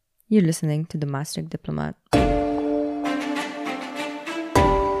You're listening to The Master Diplomat.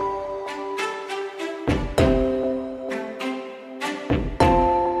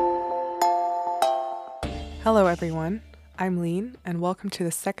 Hello everyone, I'm Lean, and welcome to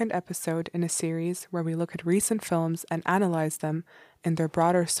the second episode in a series where we look at recent films and analyze them in their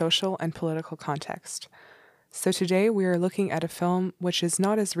broader social and political context. So today we are looking at a film which is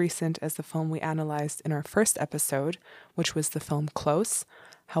not as recent as the film we analyzed in our first episode, which was the film Close,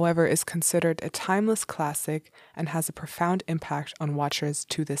 however is considered a timeless classic and has a profound impact on watchers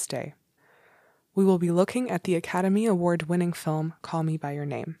to this day. We will be looking at the Academy Award-winning film Call Me By Your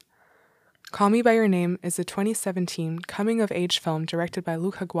Name. Call Me By Your Name is a 2017 coming-of-age film directed by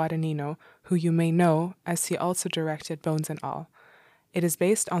Luca Guadagnino, who you may know as he also directed Bones and All. It is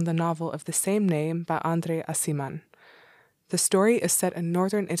based on the novel of the same name by Andre Aciman. The story is set in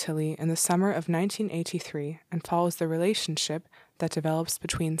northern Italy in the summer of 1983 and follows the relationship that develops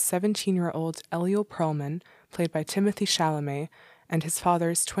between 17-year-old Elio Perlman, played by Timothée Chalamet, and his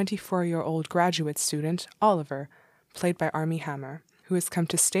father's 24-year-old graduate student, Oliver, played by Armie Hammer, who has come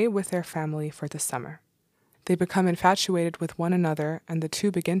to stay with their family for the summer. They become infatuated with one another, and the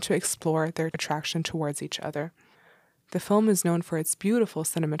two begin to explore their attraction towards each other. The film is known for its beautiful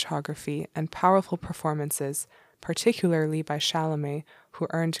cinematography and powerful performances, particularly by Chalamet, who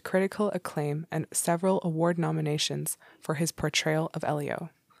earned critical acclaim and several award nominations for his portrayal of Elio.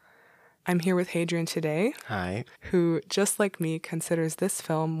 I'm here with Hadrian today. Hi. Who, just like me, considers this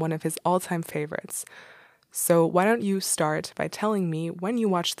film one of his all-time favorites. So why don't you start by telling me when you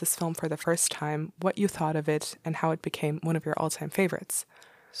watched this film for the first time, what you thought of it, and how it became one of your all-time favorites?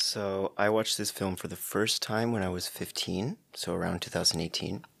 So I watched this film for the first time when I was 15, so around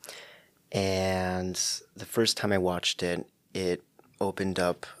 2018. And the first time I watched it, it opened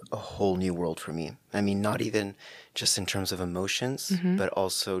up a whole new world for me. I mean, not even just in terms of emotions, but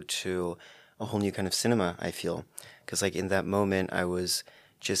also to a whole new kind of cinema, I feel. Because like in that moment, I was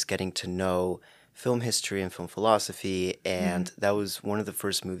just getting to know film history and film philosophy, and that was one of the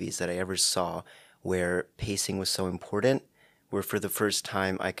first movies that I ever saw where pacing was so important, where for the first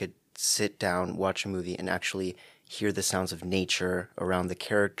time I could sit down, watch a movie, and actually hear the sounds of nature around the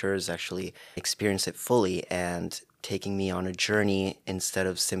characters, actually experience it fully, and taking me on a journey instead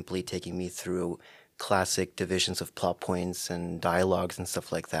of simply taking me through classic divisions of plot points and dialogues and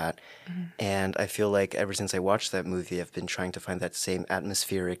stuff like that. And I feel like ever since I watched that movie, I've been trying to find that same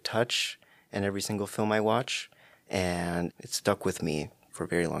atmospheric touch in every single film I watch, and it stuck with me for a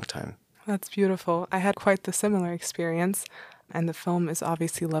very long time. That's beautiful. I had quite the similar experience, and the film is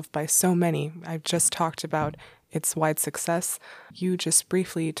obviously loved by so many. I've just talked about its wide success. You just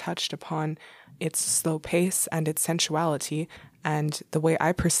briefly touched upon its slow pace and its sensuality, and the way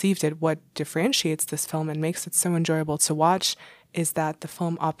I perceived it, what differentiates this film and makes it so enjoyable to watch is that the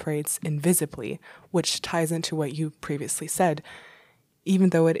film operates invisibly, which ties into what you previously said.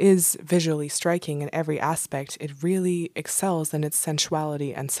 Even though it is visually striking in every aspect, it really excels in its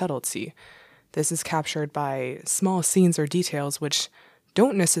sensuality and subtlety. This is captured by small scenes or details which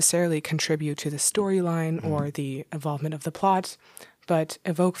don't necessarily contribute to the storyline or the involvement of the plot, but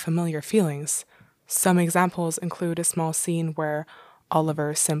evoke familiar feelings. Some examples include a small scene where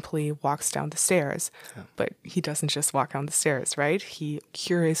Oliver simply walks down the stairs, but he doesn't just walk down the stairs, right? He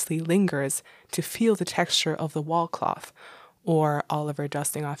curiously lingers to feel the texture of the wall cloth, or Oliver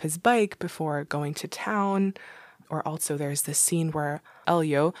dusting off his bike before going to town. Or also there's this scene where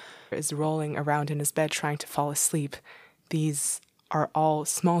Elio is rolling around in his bed trying to fall asleep. These are all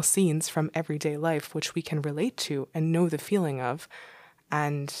small scenes from everyday life which we can relate to and know the feeling of.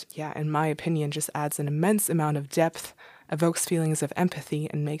 And yeah, in my opinion, just adds an immense amount of depth, evokes feelings of empathy,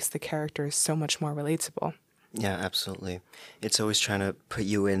 and makes the characters so much more relatable. Yeah, absolutely. It's always trying to put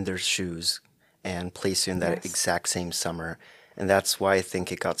you in their shoes and place you in that exact same summer. And that's why I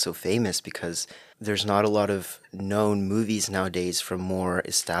think it got so famous, because there's not a lot of known movies nowadays from more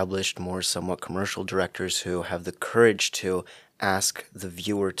established, more somewhat commercial directors who have the courage to ask the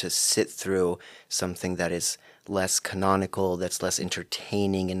viewer to sit through something that is less canonical, that's less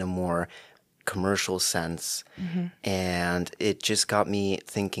entertaining in a more commercial sense. And it just got me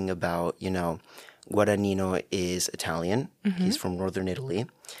thinking about, Guadagnino is Italian. He's from northern Italy.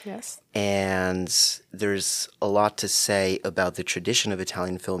 Yes. And there's a lot to say about the tradition of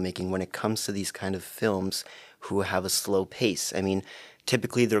Italian filmmaking when it comes to these kind of films who have a slow pace. I mean,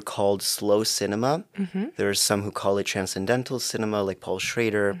 typically they're called slow cinema. There are some who call it transcendental cinema, like Paul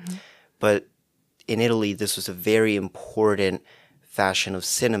Schrader. But in Italy, this was a very important fashion of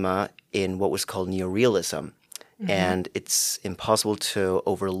cinema in what was called neorealism. And it's impossible to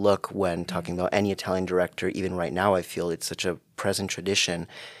overlook when talking about any Italian director. Even right now, I feel it's such a present tradition.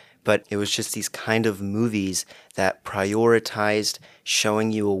 But it was just these kind of movies that prioritized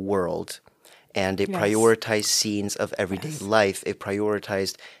showing you a world, and it Yes. prioritized scenes of everyday Yes. life. It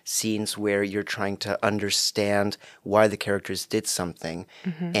prioritized scenes where you're trying to understand why the characters did something.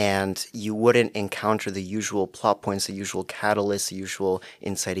 And you wouldn't encounter the usual plot points, the usual catalysts, the usual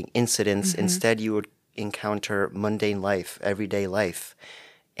inciting incidents. Instead, you would encounter mundane life, everyday life.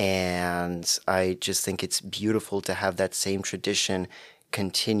 And I just think it's beautiful to have that same tradition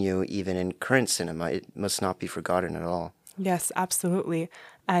continue even in current cinema. It must not be forgotten at all. Yes, absolutely.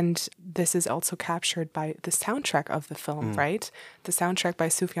 And this is also captured by the soundtrack of the film, right? The soundtrack by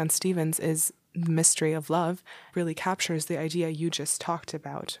Sufjan Stevens is The Mystery of Love, really captures the idea you just talked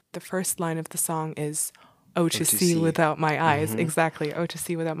about. The first line of the song is, "Oh, to see without my eyes." Exactly. "Oh, to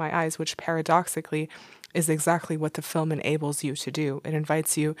see without my eyes," which paradoxically is exactly what the film enables you to do. It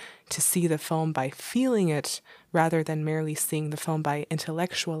invites you to see the film by feeling it rather than merely seeing the film by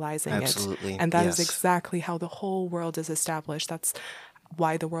intellectualizing Absolutely, it. And that is yes. exactly how the whole world is established. That's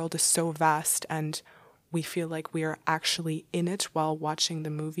why the world is so vast, and we feel like we are actually in it while watching the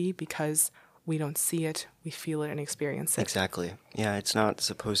movie because we don't see it, we feel it and experience it. Exactly. Yeah, it's not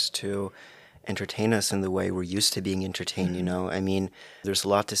supposed to entertain us in the way we're used to being entertained, you know? I mean, there's a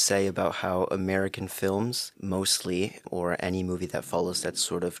lot to say about how American films, mostly, or any movie that follows that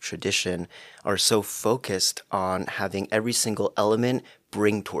sort of tradition, are so focused on having every single element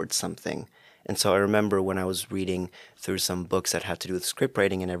bring towards something. And so I remember when I was reading through some books that had to do with script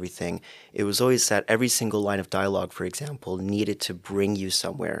writing and everything, it was always that every single line of dialogue, for example, needed to bring you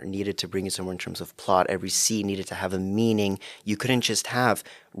somewhere, needed to bring you somewhere in terms of plot. Every scene needed to have a meaning. You couldn't just have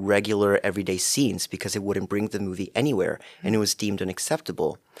regular everyday scenes because it wouldn't bring the movie anywhere, and it was deemed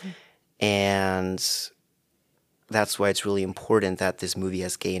unacceptable. And that's why it's really important that this movie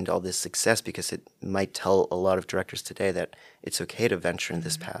has gained all this success, because it might tell a lot of directors today that it's okay to venture in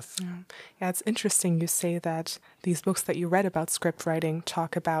this path. Yeah, it's interesting you say that these books that you read about script writing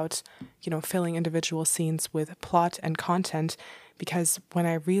talk about, filling individual scenes with plot and content, because when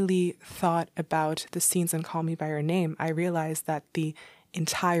I really thought about the scenes in Call Me By Your Name, I realized that the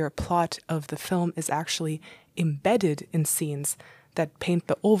entire plot of the film is actually embedded in scenes that paint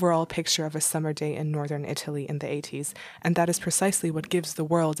the overall picture of a summer day in northern Italy in the 80s. And that is precisely what gives the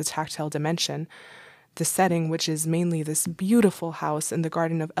world a tactile dimension. The setting, which is mainly this beautiful house in the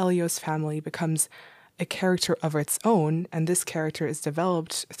garden of Elio's family, becomes a character of its own, and this character is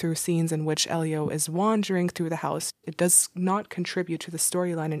developed through scenes in which Elio is wandering through the house. It does not contribute to the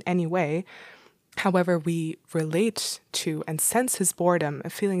storyline in any way. However, we relate to and sense his boredom, a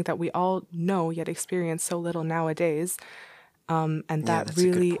feeling that we all know yet experience so little nowadays. And that that's a good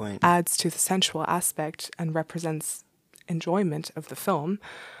really point. adds to the sensual aspect and represents enjoyment of the film.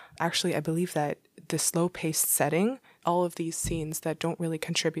 Actually, I believe that the slow-paced setting, all of these scenes that don't really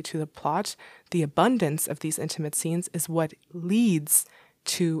contribute to the plot, the abundance of these intimate scenes is what leads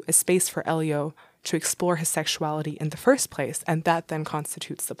to a space for Elio to explore his sexuality in the first place, and that then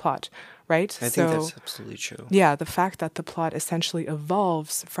constitutes the plot, right? I think that's absolutely true. Yeah, the fact that the plot essentially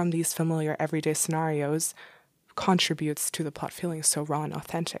evolves from these familiar everyday scenarios contributes to the plot feeling so raw and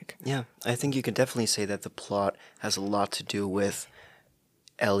authentic. Yeah, I think you can definitely say that the plot has a lot to do with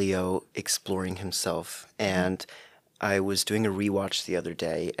Elio exploring himself. And I was doing a rewatch the other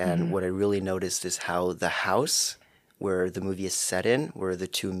day, and what I really noticed is how the house where the movie is set in, where the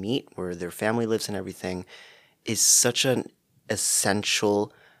two meet, where their family lives and everything, is such an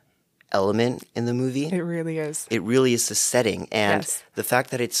essential element in the movie. It really is. It really is the setting, and Yes. the fact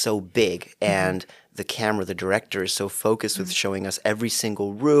that it's so big, and the camera, the director, is so focused with showing us every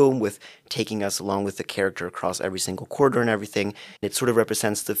single room, with taking us along with the character across every single corridor and everything. It sort of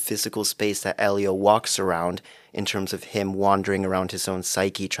represents the physical space that Elio walks around in terms of him wandering around his own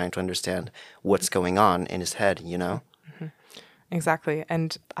psyche, trying to understand what's going on in his head, you know? Exactly.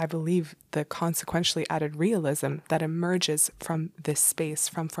 And I believe the consequentially added realism that emerges from this space,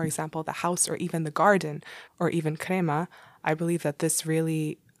 from, for example, the house or even the garden or even Crema, I believe that this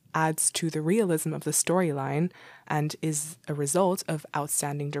really adds to the realism of the storyline and is a result of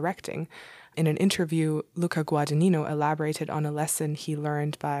outstanding directing. In an interview, Luca Guadagnino elaborated on a lesson he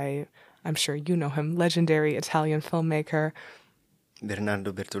learned by, I'm sure you know him, legendary Italian filmmaker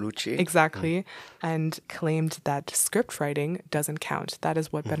Bernardo Bertolucci. Exactly. And claimed that script writing doesn't count. That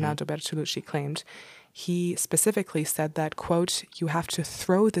is what Bernardo Bertolucci claimed. He specifically said that, quote, "You have to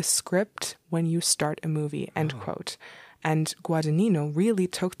throw the script when you start a movie," end quote. And Guadagnino really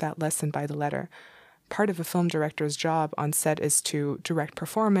took that lesson by the letter. Part of a film director's job on set is to direct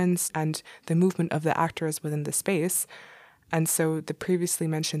performance and the movement of the actors within the space. And so the previously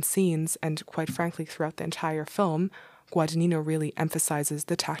mentioned scenes, and quite frankly throughout the entire film, Guadagnino really emphasizes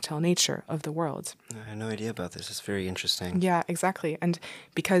the tactile nature of the world. I had no idea about this. It's very interesting. Yeah, exactly. And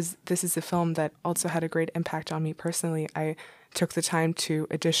because this is a film that also had a great impact on me personally, I took the time to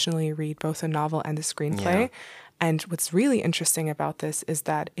additionally read both the novel and the screenplay. Yeah. And what's really interesting about this is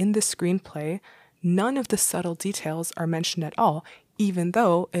that in the screenplay, none of the subtle details are mentioned at all, even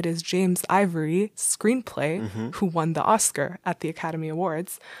though it is James Ivory's screenplay who won the Oscar at the Academy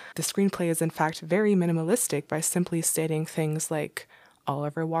Awards. The screenplay is in fact very minimalistic by simply stating things like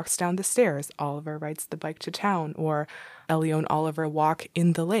Oliver walks down the stairs, Oliver rides the bike to town, or Elio and Oliver walk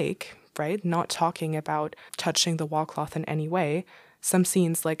in the lake, right? Not talking about touching the wall cloth in any way. Some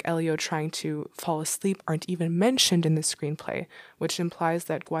scenes like Elio trying to fall asleep aren't even mentioned in the screenplay, which implies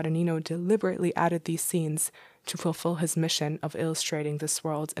that Guadagnino deliberately added these scenes to fulfill his mission of illustrating this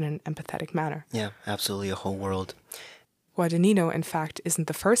world in an empathetic manner. Yeah, absolutely a whole world. Guadagnino, in fact, isn't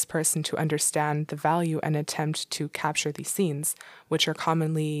the first person to understand the value and attempt to capture these scenes, which are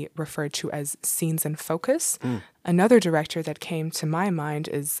commonly referred to as scenes in focus. Another director that came to my mind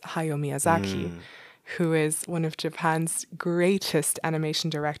is Hayao Miyazaki, who is one of Japan's greatest animation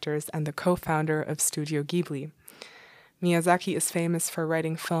directors and the co-founder of Studio Ghibli. Miyazaki is famous for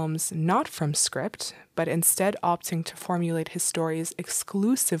writing films not from script, but instead opting to formulate his stories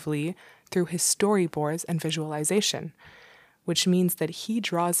exclusively through his storyboards and visualization, which means that he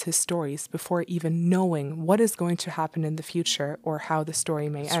draws his stories before even knowing what is going to happen in the future or how the story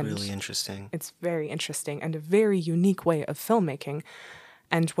may end. It's really interesting. It's very interesting and a very unique way of filmmaking.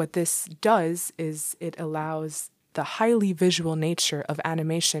 And what this does is it allows the highly visual nature of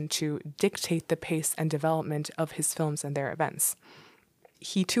animation to dictate the pace and development of his films and their events.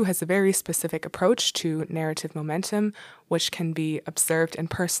 He too has a very specific approach to narrative momentum, which can be observed in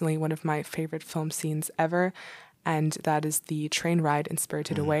personally one of my favorite film scenes ever, and that is the train ride in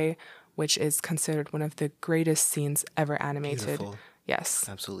Spirited Away, which is considered one of the greatest scenes ever animated. Beautiful. Yes.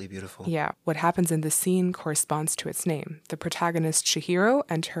 Absolutely beautiful. Yeah. What happens in the scene corresponds to its name. The protagonist Chihiro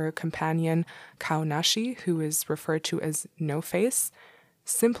and her companion Kaonashi, who is referred to as No Face,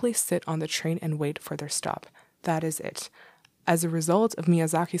 simply sit on the train and wait for their stop. That is it. As a result of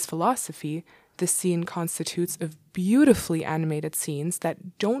Miyazaki's philosophy, this scene constitutes of beautifully animated scenes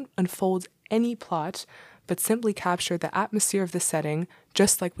that don't unfold any plot, but simply capture the atmosphere of the setting,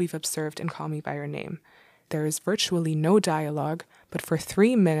 just like we've observed in Call Me By Your Name. There is virtually no dialogue, but for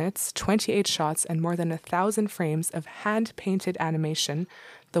 3 minutes, 28 shots, and more than 1,000 frames of hand-painted animation,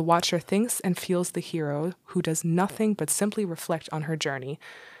 the watcher thinks and feels the hero, who does nothing but simply reflect on her journey.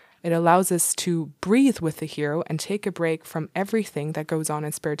 It allows us to breathe with the hero and take a break from everything that goes on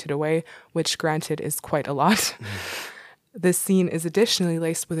in Spirited Away, which, granted, is quite a lot. This scene is additionally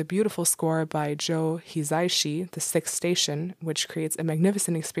laced with a beautiful score by Joe Hisaishi, The Sixth Station, which creates a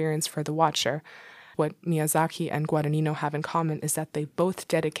magnificent experience for the watcher. What Miyazaki and Guadagnino have in common is that they both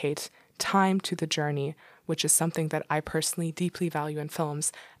dedicate time to the journey, which is something that I personally deeply value in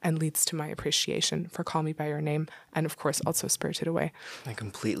films and leads to my appreciation for Call Me By Your Name and, of course, also Spirited Away. I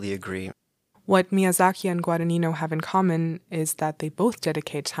completely agree. What Miyazaki and Guadagnino have in common is that they both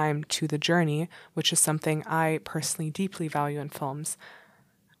dedicate time to the journey, which is something I personally deeply value in films.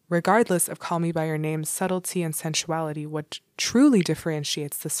 Regardless of Call Me By Your Name's subtlety and sensuality, what truly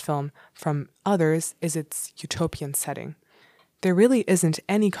differentiates this film from others is its utopian setting. There really isn't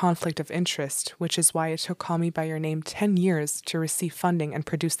any conflict of interest, which is why it took Call Me By Your Name 10 years to receive funding and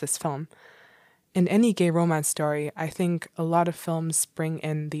produce this film. In any gay romance story, I think a lot of films bring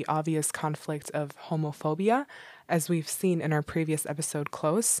in the obvious conflict of homophobia, as we've seen in our previous episode,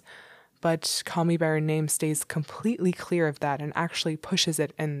 Close. But Call Me By Your Name stays completely clear of that and actually pushes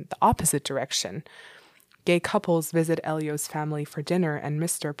it in the opposite direction. Gay couples visit Elio's family for dinner, and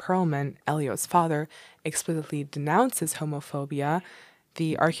Mr. Perlman, Elio's father, explicitly denounces homophobia.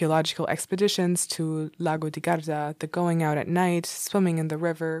 The archaeological expeditions to Lago di Garda, the going out at night, swimming in the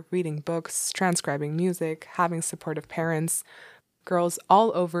river, reading books, transcribing music, having supportive parents, girls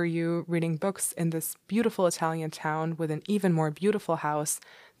all over you reading books in this beautiful Italian town with an even more beautiful house.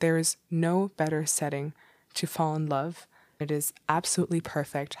 There is no better setting to fall in love. It is absolutely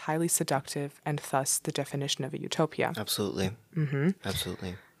perfect, highly seductive, and thus the definition of a utopia. Absolutely.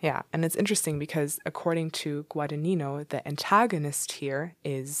 Absolutely. Yeah, and it's interesting because according to Guadagnino, the antagonist here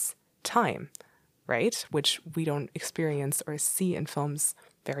is time, right? Which we don't experience or see in films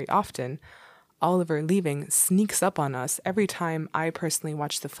very often. Oliver leaving sneaks up on us. Every time I personally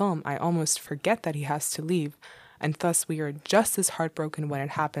watch the film, I almost forget that he has to leave, and thus we are just as heartbroken when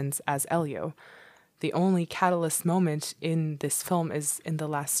it happens as Elio. The only catalyst moment in this film is in the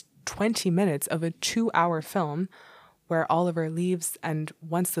last 20 minutes of a 2-hour film, where Oliver leaves, and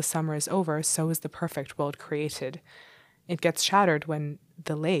once the summer is over, so is the perfect world created. It gets shattered when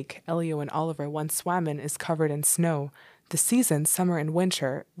the lake Elio and Oliver once swam in is covered in snow. The seasons, summer and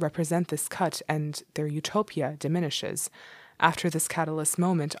winter, represent this cut and their utopia diminishes. After this catalyst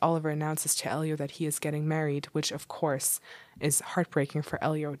moment, Oliver announces to Elio that he is getting married, which of course is heartbreaking for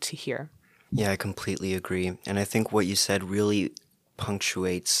Elio to hear. Yeah, I completely agree. And I think what you said really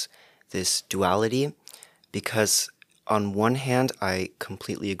punctuates this duality because, on one hand, I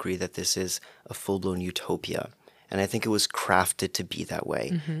completely agree that this is a full blown utopia. And I think it was crafted to be that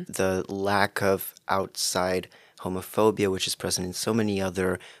way. The lack of outside homophobia, which is present in so many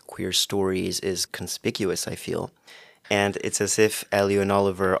other queer stories, is conspicuous, I feel. And it's as if Elio and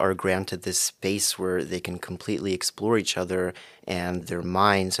Oliver are granted this space where they can completely explore each other and their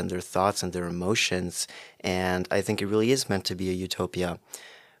minds and their thoughts and their emotions. And I think it really is meant to be a utopia.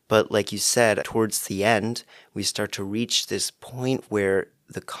 But like you said, towards the end, we start to reach this point where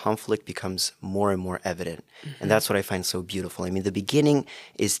the conflict becomes more and more evident. And that's what I find so beautiful. I mean, the beginning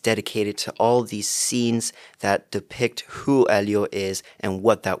is dedicated to all these scenes that depict who Elio is and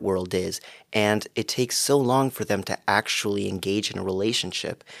what that world is. And it takes so long for them to actually engage in a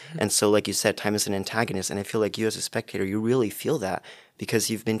relationship. And so, like you said, time is an antagonist. And I feel like you as a spectator, you really feel that because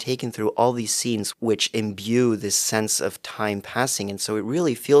you've been taken through all these scenes which imbue this sense of time passing. And so it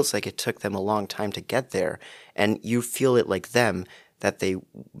really feels like it took them a long time to get there. And you feel it like them, that they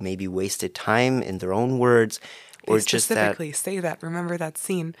maybe wasted time in their own words, or They just that. specifically say that. Remember that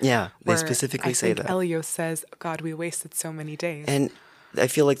scene? Yeah, they where specifically say I think that. Elio says, God, we wasted so many days. And I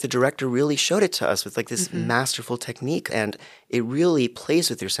feel like the director really showed it to us with like this masterful technique, and it really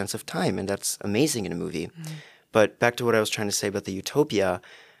plays with your sense of time, and that's amazing in a movie. But back to what I was trying to say about the utopia,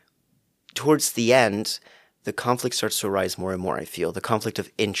 towards the end, the conflict starts to arise more and more, I feel. The conflict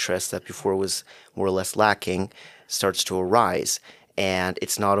of interest that before was more or less lacking starts to arise. And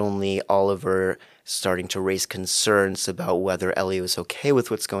it's not only Oliver starting to raise concerns about whether Elio is okay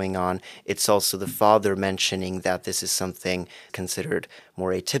with what's going on, it's also the father mentioning that this is something considered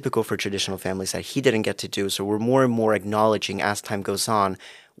more atypical for traditional families that he didn't get to do. So we're more and more acknowledging as time goes on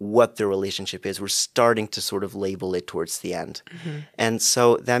what their relationship is. We're starting to sort of label it towards the end. And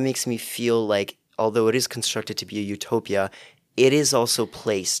so that makes me feel like, although it is constructed to be a utopia, it is also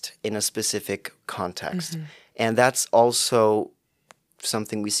placed in a specific context. And that's also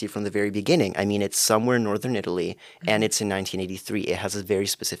something we see from the very beginning. I mean, it's somewhere in northern Italy, and it's in 1983. It has a very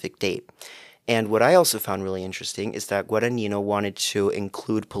specific date. And what I also found really interesting is that Guadagnino wanted to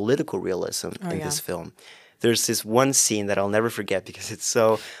include political realism in this film. There's this one scene that I'll never forget because it's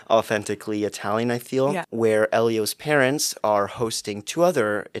so authentically Italian, I feel, where Elio's parents are hosting two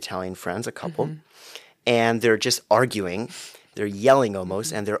other Italian friends, a couple, and they're just arguing. They're yelling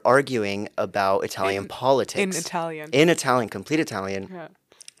almost, and they're arguing about Italian politics. In Italian. In Italian, complete Italian. Yeah.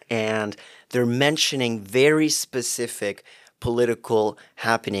 And they're mentioning very specific political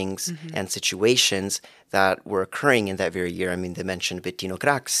happenings and situations that were occurring in that very year. I mean, they mentioned Bettino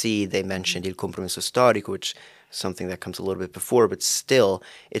Craxi, they mentioned Il Compromesso Storico, which is something that comes a little bit before, but still,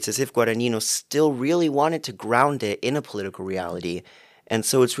 it's as if Guadagnino still really wanted to ground it in a political reality. And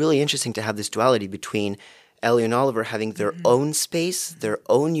so it's really interesting to have this duality between Ellie and Oliver having their own space, their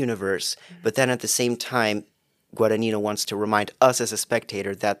own universe, but then at the same time, Guadagnino wants to remind us as a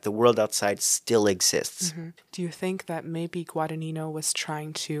spectator that the world outside still exists. Do you think that maybe Guadagnino was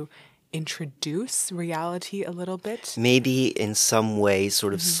trying to introduce reality a little bit? Maybe in some way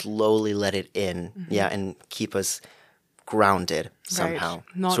sort of slowly let it in, and keep us grounded somehow.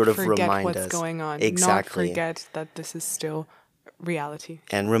 Right. Not sort of forget remind what's us. going on. Exactly. Not forget that this is still reality.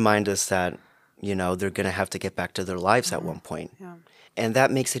 And remind us that, you know, they're going to have to get back to their lives at one point. Yeah. And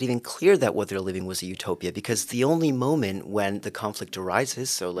that makes it even clear that what they're living was a utopia, because the only moment when the conflict arises,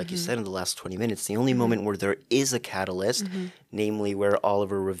 so like you said in the last 20 minutes, the only moment where there is a catalyst, namely where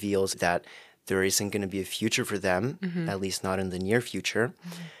Oliver reveals that there isn't going to be a future for them, at least not in the near future,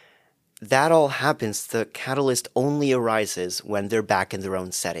 that all happens. The catalyst only arises when they're back in their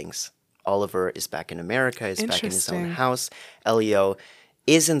own settings. Oliver is back in America, is back in his own house. Elio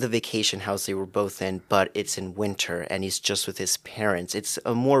is in the vacation house they were both in, but it's in winter and he's just with his parents. It's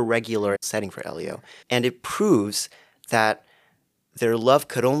a more regular setting for Elio. And it proves that their love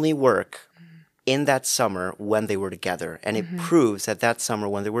could only work in that summer when they were together. And it proves that that summer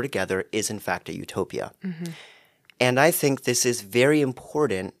when they were together is in fact a utopia. And I think this is very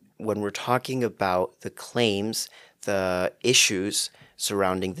important when we're talking about the claims, the issues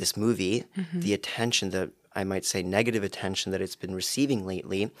surrounding this movie, the attention, the I might say negative attention that it's been receiving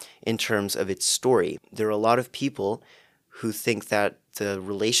lately in terms of its story. There are a lot of people who think that the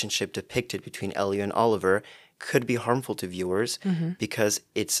relationship depicted between Ellie and Oliver could be harmful to viewers because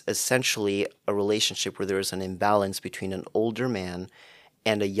it's essentially a relationship where there is an imbalance between an older man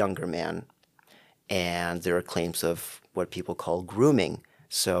and a younger man. And there are claims of what people call grooming.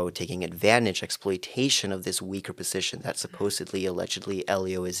 So taking advantage, exploitation of this weaker position that supposedly, allegedly,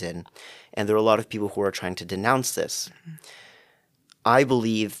 Elio is in. And there are a lot of people who are trying to denounce this. I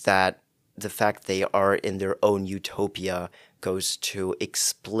believe that the fact they are in their own utopia goes to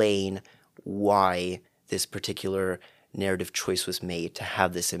explain why this particular narrative choice was made to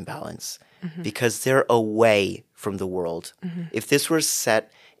have this imbalance. Because they're away from the world. If this were set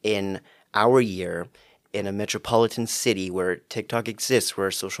in our year, in a metropolitan city where TikTok exists,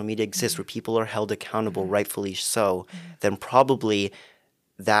 where social media exists, where people are held accountable, rightfully so, then probably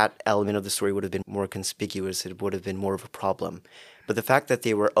that element of the story would have been more conspicuous. It would have been more of a problem. But the fact that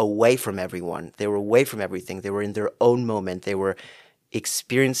they were away from everyone, they were away from everything, they were in their own moment, they were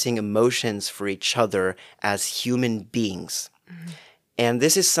experiencing emotions for each other as human beings. And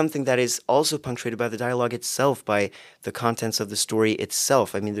this is something that is also punctuated by the dialogue itself, by the contents of the story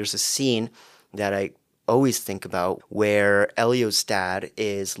itself. I mean, there's a scene that I always think about where Elio's dad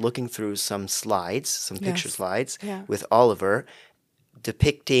is looking through some slides, some picture slides with Oliver,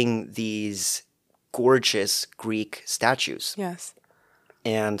 depicting these gorgeous Greek statues. Yes.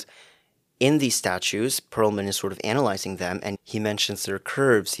 And in these statues, Perlman is sort of analyzing them, and he mentions their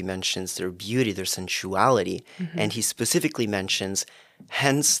curves, he mentions their beauty, their sensuality, and he specifically mentions,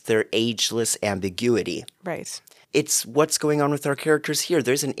 hence their ageless ambiguity. Right. It's what's going on with our characters here.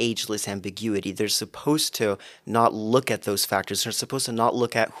 There's an ageless ambiguity. They're supposed to not look at those factors. They're supposed to not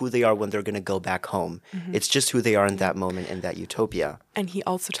look at who they are when they're going to go back home. It's just who they are in that moment, in that utopia. And he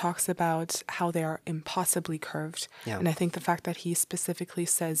also talks about how they are impossibly curved. Yeah. And I think the fact that he specifically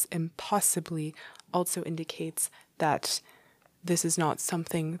says impossibly also indicates that this is not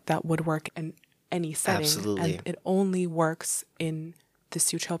something that would work in any setting. Absolutely. And it only works in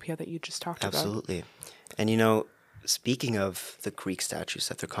this utopia that you just talked about. Absolutely. And you know, speaking of the Greek statues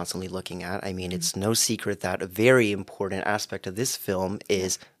that they're constantly looking at, I mean, it's no secret that a very important aspect of this film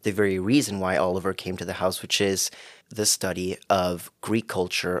is the very reason why Oliver came to the house, which is the study of Greek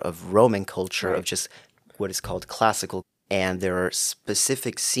culture, of Roman culture, of just what is called classical. And there are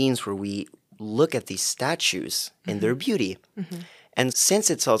specific scenes where we look at these statues in their beauty. And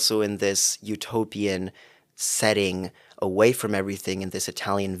since it's also in this utopian setting, away from everything in this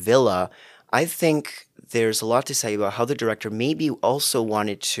Italian villa, I think there's a lot to say about how the director maybe also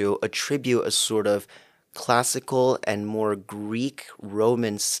wanted to attribute a sort of classical and more Greek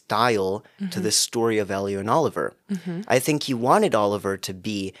Roman style to the story of Elio and Oliver. I think he wanted Oliver to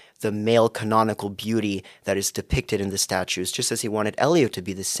be the male canonical beauty that is depicted in the statues, just as he wanted Elio to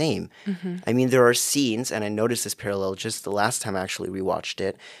be the same. I mean, there are scenes, and I noticed this parallel just the last time I actually rewatched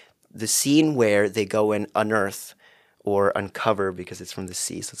it, the scene where they go and unearth or uncover, because it's from the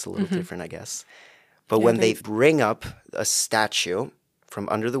sea, so it's a little different, I guess. But when they bring up a statue from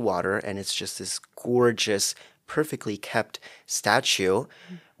under the water, and it's just this gorgeous, perfectly kept statue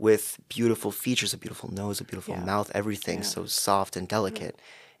with beautiful features, a beautiful nose, a beautiful mouth, everything so soft and delicate.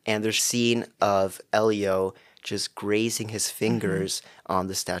 And there's a scene of Elio just grazing his fingers on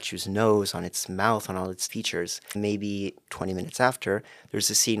the statue's nose, on its mouth, on all its features. Maybe 20 minutes after, there's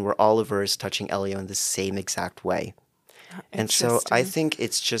a scene where Oliver is touching Elio in the same exact way. And so I think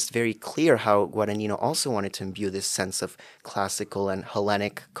it's just very clear how Guadagnino also wanted to imbue this sense of classical and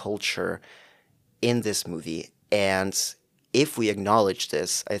Hellenic culture in this movie. And if we acknowledge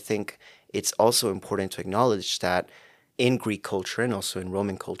this, I think it's also important to acknowledge that in Greek culture and also in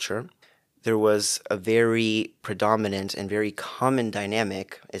Roman culture, there was a very predominant and very common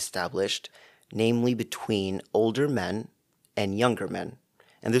dynamic established, namely between older men and younger men.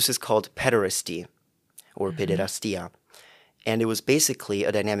 And this is called pederasty or pederastia. And it was basically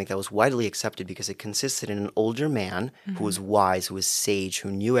a dynamic that was widely accepted because it consisted in an older man who was wise, who was sage, who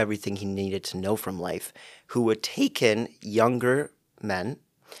knew everything he needed to know from life, who would take in younger men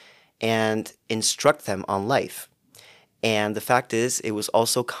and instruct them on life. And the fact is, it was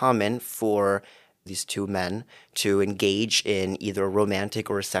also common for these two men to engage in either a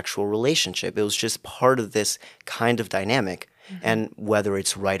romantic or a sexual relationship. It was just part of this kind of dynamic. And whether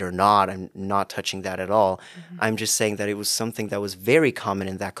it's right or not, I'm not touching that at all. I'm just saying that it was something that was very common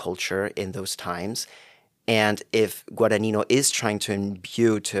in that culture in those times. And if Guadagnino is trying to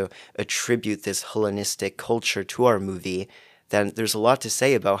imbue, to attribute this Hellenistic culture to our movie, then there's a lot to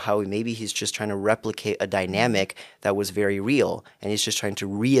say about how maybe he's just trying to replicate a dynamic that was very real. And he's just trying to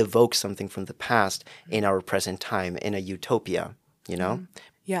re-evoke something from the past in our present time, in a utopia, you know?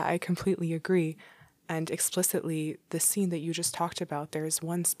 Yeah, I completely agree. And explicitly, the scene that you just talked about, there's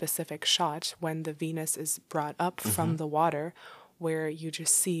one specific shot when the Venus is brought up from the water where you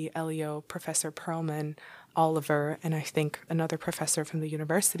just see Elio, Professor Perlman, Oliver, and I think another professor from the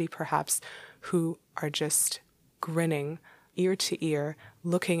university perhaps, who are just grinning ear to ear,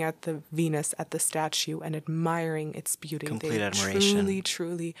 looking at the Venus, at the statue, and admiring its beauty. Complete They admiration.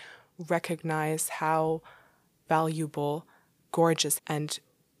 truly recognize how valuable, gorgeous, and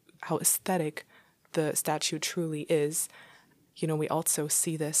how aesthetic the statue truly is. You know, we also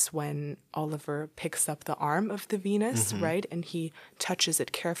see this when Oliver picks up the arm of the Venus, right? And he touches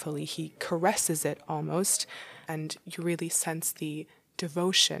it carefully. He caresses it almost. And you really sense the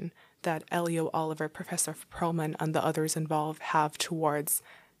devotion that Elio, Oliver, Professor Perlman, and the others involved have towards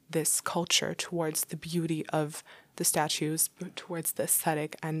this culture, towards the beauty of the statues, towards the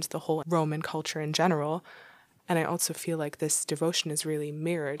aesthetic and the whole Roman culture in general. And I also feel like this devotion is really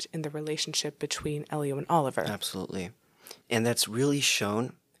mirrored in the relationship between Elio and Oliver. Absolutely. And that's really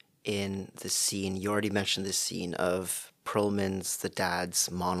shown in the scene. You already mentioned this scene of Perlman's, the dad's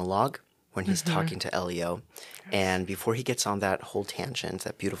monologue when he's talking to Elio. And before he gets on that whole tangent,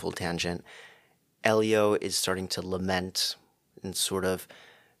 that beautiful tangent, Elio is starting to lament and sort of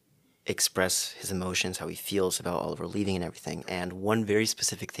express his emotions, how he feels about Oliver leaving and everything. And one very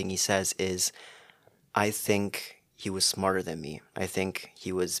specific thing he says is, I think he was smarter than me. I think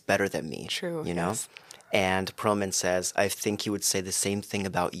he was better than me. True, you know? yes. And Perlman says, I think he would say the same thing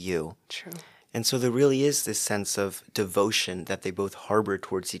about you. True. And so there really is this sense of devotion that they both harbor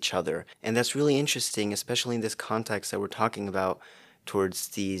towards each other. And that's really interesting, especially in this context that we're talking about towards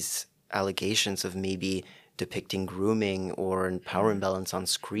these allegations of maybe depicting grooming or power imbalance on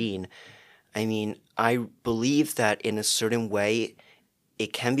screen. I mean, I believe that in a certain way,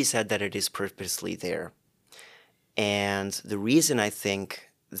 it can be said that it is purposely there. And the reason I think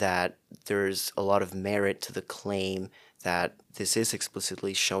that there's a lot of merit to the claim that this is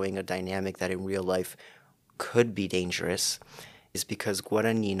explicitly showing a dynamic that in real life could be dangerous is because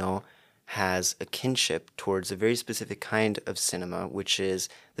Guadagnino has a kinship towards a very specific kind of cinema, which is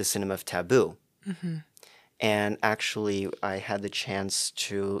the cinema of taboo. And actually, I had the chance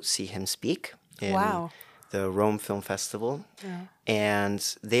to see him speak in the Rome Film Festival. Yeah.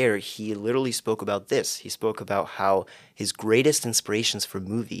 And there, he literally spoke about this. He spoke about how his greatest inspirations for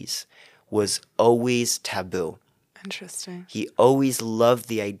movies was always taboo. Interesting. He always loved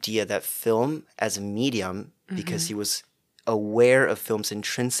the idea that film as a medium, because he was aware of film's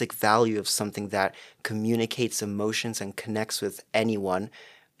intrinsic value of something that communicates emotions and connects with anyone.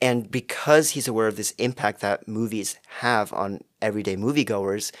 And because he's aware of this impact that movies have on everyday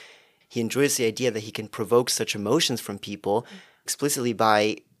moviegoers, he enjoys the idea that he can provoke such emotions from people explicitly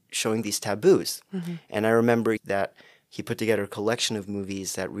by showing these taboos. And I remember that he put together a collection of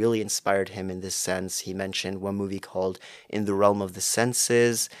movies that really inspired him in this sense. He mentioned one movie called In the Realm of the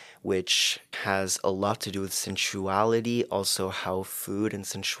Senses, which has a lot to do with sensuality, also how food and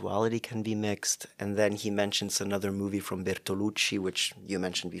sensuality can be mixed. And then he mentions another movie from Bertolucci, which you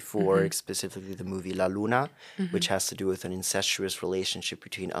mentioned before, specifically the movie La Luna, which has to do with an incestuous relationship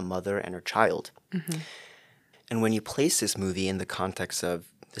between a mother and her child. And when you place this movie in the context of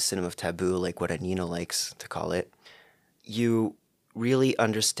the cinema of taboo, like Guadagnino likes to call it, you really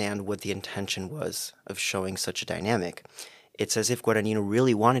understand what the intention was of showing such a dynamic. It's as if Guadagnino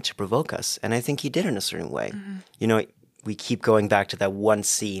really wanted to provoke us, and I think he did in a certain way. You know, we keep going back to that one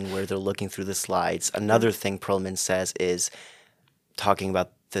scene where they're looking through the slides. Another thing Perlman says is talking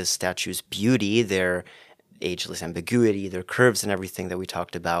about the statue's beauty, their ageless ambiguity, their curves and everything that we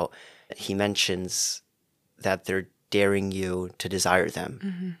talked about. He mentions that they're daring you to desire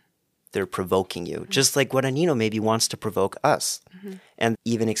them. They're provoking you, just like Guadagnino maybe wants to provoke us. And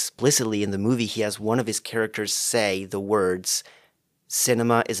even explicitly in the movie, he has one of his characters say the words,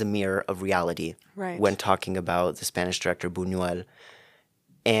 cinema is a mirror of reality, when talking about the Spanish director Buñuel.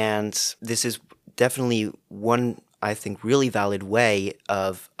 And this is definitely one, I think, really valid way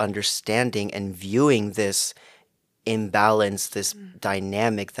of understanding and viewing this imbalance, this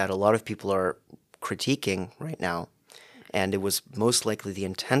dynamic that a lot of people are critiquing right now. And it was most likely the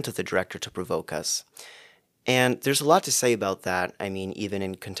intent of the director to provoke us. And there's a lot to say about that. I mean, even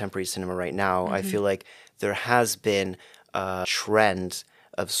in contemporary cinema right now, I feel like there has been a trend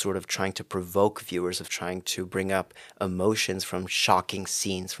of sort of trying to provoke viewers, of trying to bring up emotions from shocking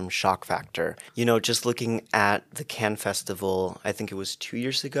scenes, from shock factor. You know, just looking at the Cannes Festival, I think it was 2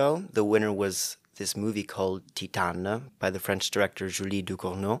 years ago, the winner was this movie called Titane by the French director Julie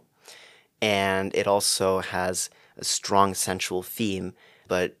Ducournau. And it also has a strong sensual theme,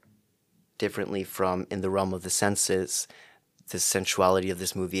 but differently from In the Realm of the Senses, the sensuality of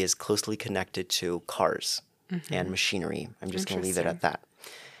this movie is closely connected to cars and machinery. I'm just going to leave it at that.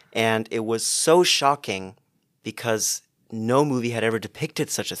 And it was so shocking because no movie had ever depicted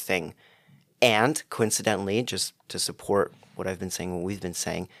such a thing. And coincidentally, just to support what I've been saying, what we've been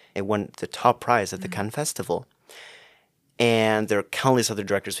saying, it won the top prize at the Cannes Festival. And there are countless other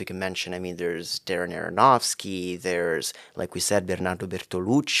directors we can mention. I mean, there's Darren Aronofsky, there's, like we said, Bernardo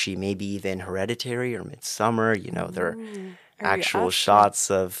Bertolucci, maybe even Hereditary or Midsummer. You know, there are actual shots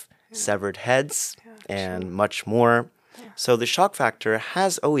of severed heads and much more. So the shock factor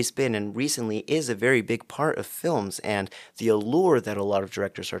has always been and recently is a very big part of films and the allure that a lot of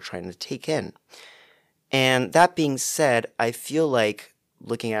directors are trying to take in. And that being said, I feel like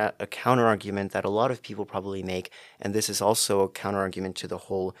looking at a counter-argument that a lot of people probably make, and this is also a counter-argument to the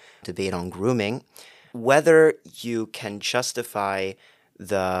whole debate on grooming, whether you can justify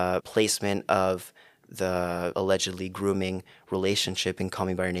the placement of the allegedly grooming relationship in Call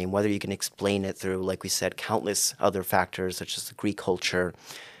Me By Your Name, whether you can explain it through, like we said, countless other factors such as the Greek culture.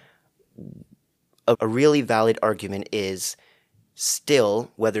 A really valid argument is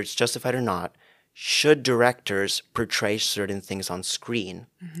still, whether it's justified or not, should directors portray certain things on screen?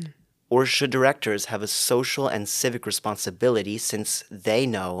 Or should directors have a social and civic responsibility since they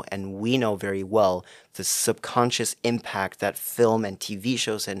know, and we know very well, the subconscious impact that film and TV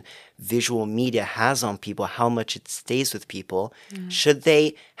shows and visual media has on people, how much it stays with people? Should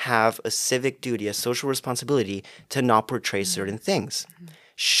they have a civic duty, a social responsibility to not portray certain things?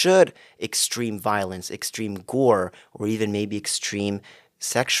 Should extreme violence, extreme gore, or even maybe extreme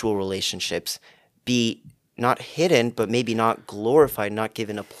sexual relationships be not hidden, but maybe not glorified, not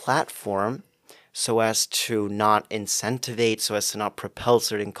given a platform so as to not incentivate, so as to not propel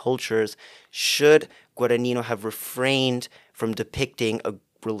certain cultures? Should Guadagnino have refrained from depicting a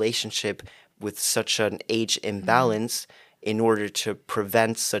relationship with such an age imbalance in order to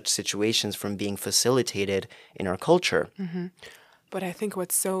prevent such situations from being facilitated in our culture? But I think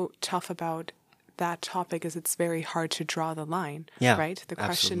what's so tough about that topic is it's very hard to draw the line, right? The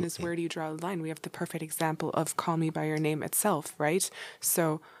question is, where do you draw the line? We have the perfect example of Call Me By Your Name itself, right?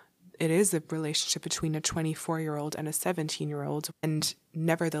 So it is a relationship between a 24-year-old and a 17-year-old. And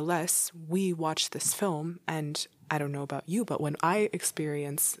nevertheless, we watch this film, and I don't know about you, but when I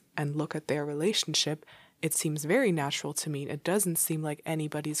experience and look at their relationship, it seems very natural to me. It doesn't seem like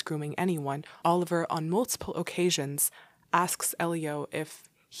anybody's grooming anyone. Oliver, on multiple occasions, asks Elio if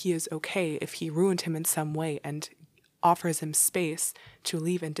he is okay, if he ruined him in some way, and offers him space to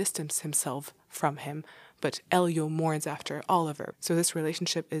leave and distance himself from him. But Elio mourns after Oliver. So this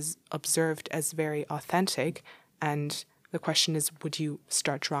relationship is observed as very authentic. And the question is, would you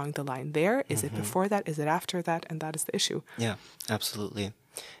start drawing the line there? Is it before that? Is it after that? And that is the issue. Yeah, absolutely.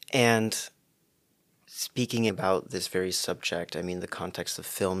 And speaking about this very subject, I mean, the context of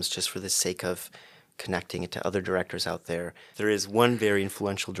films, just for the sake of connecting it to other directors out there. There is one very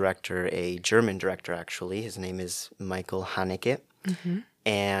influential director, a German director actually. His name is Michael Haneke.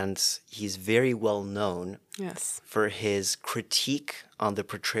 And he's very well known for his critique on the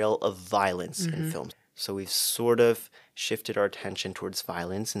portrayal of violence in films. So we've sort of shifted our attention towards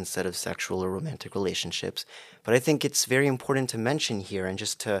violence instead of sexual or romantic relationships. But I think it's very important to mention here and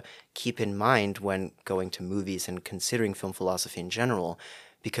just to keep in mind when going to movies and considering film philosophy in general,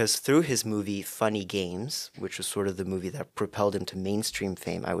 because through his movie Funny Games, which was sort of the movie that propelled him to mainstream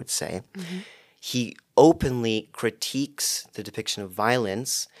fame, I would say, he openly critiques the depiction of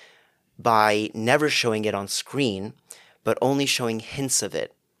violence by never showing it on screen, but only showing hints of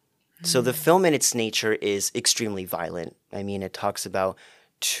it. So the film in its nature is extremely violent. I mean, it talks about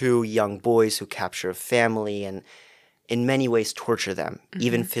two young boys who capture a family and in many ways torture them,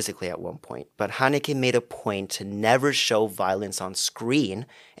 even physically at one point. But Haneke made a point to never show violence on screen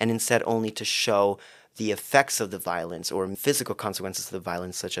and instead only to show the effects of the violence or physical consequences of the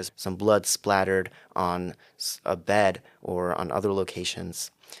violence, such as some blood splattered on a bed or on other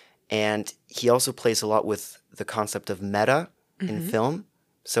locations. And he also plays a lot with the concept of meta in film.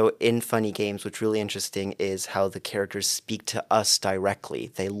 So in Funny Games, what's really interesting is how the characters speak to us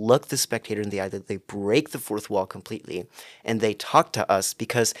directly. They look the spectator in the eye, they break the fourth wall completely, and they talk to us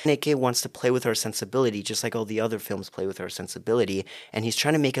because Haneke wants to play with our sensibility just like all the other films play with our sensibility, and he's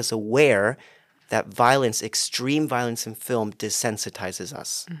trying to make us aware that violence, extreme violence in film, desensitizes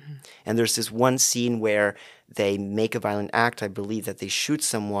us. And there's this one scene where they make a violent act, I believe that they shoot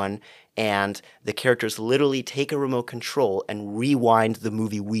someone, and the characters literally take a remote control and rewind the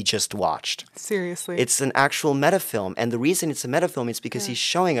movie we just watched. Seriously. It's an actual metafilm, and the reason it's a metafilm is because he's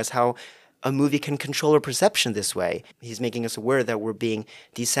showing us how a movie can control our perception this way. He's making us aware that we're being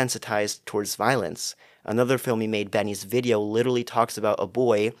desensitized towards violence. Another film he made, Benny's Video, literally talks about a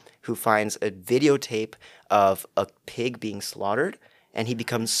boy who finds a videotape of a pig being slaughtered, and he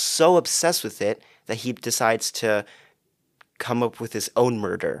becomes so obsessed with it that he decides to come up with his own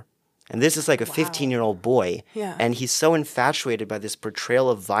murder. And this is like a 15-year-old boy. Yeah. And he's so infatuated by this portrayal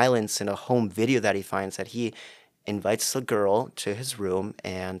of violence in a home video that he finds that he invites a girl to his room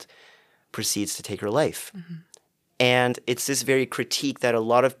and proceeds to take her life. And it's this very critique that a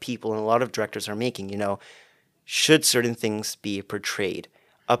lot of people and a lot of directors are making, you know, should certain things be portrayed?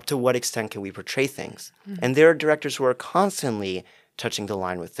 Up to what extent can we portray things? And there are directors who are constantly touching the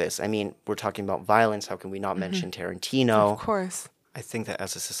line with this. I mean, we're talking about violence. How can we not mention Tarantino? Of course. I think that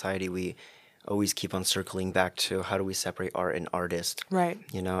as a society, we always keep on circling back to how do we separate art and artist. Right.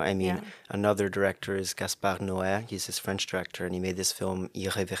 You know, I mean, another director is Gaspard Noé. He's this French director, and he made this film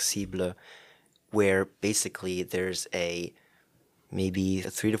Irréversible, where basically there's maybe a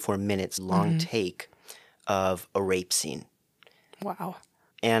 3 to 4 minutes long take of a rape scene. Wow.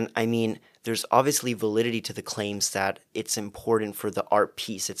 And I mean, there's obviously validity to the claims that it's important for the art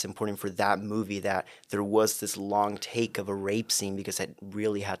piece, it's important for that movie that there was this long take of a rape scene because it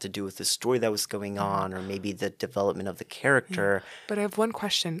really had to do with the story that was going on or maybe the development of the character. But I have one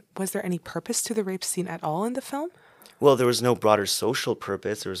question. Was there any purpose to the rape scene at all in the film? Well, there was no broader social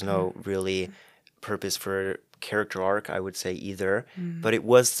purpose. There was no really purpose for character arc, I would say, either. But it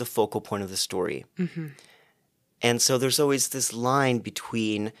was the focal point of the story. And so there's always this line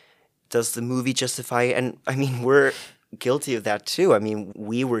between, does the movie justify it? And I mean, we're guilty of that too. I mean,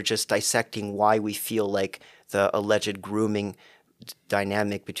 we were just dissecting why we feel like the alleged grooming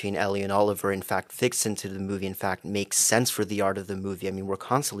dynamic between Ellie and Oliver in fact fits into the movie, in fact makes sense for the art of the movie. I mean, we're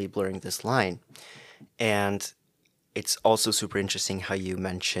constantly blurring this line. And it's also super interesting how you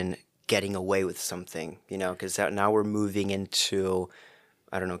mention getting away with something, you know, because now we're moving into,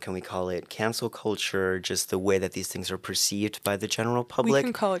 I don't know, can we call it cancel culture, just the way that these things are perceived by the general public? We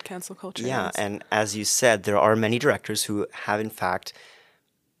can call it cancel culture. Yeah, yes. and as you said, there are many directors who have in fact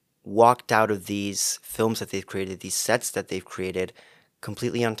walked out of these films that they've created, these sets that they've created,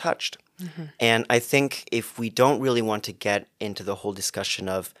 completely untouched. And I think if we don't really want to get into the whole discussion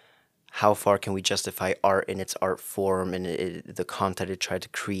of how far can we justify art in its art form and the content it tried to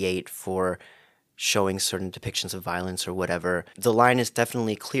create for showing certain depictions of violence or whatever, the line is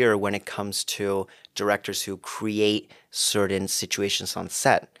definitely clear when it comes to directors who create certain situations on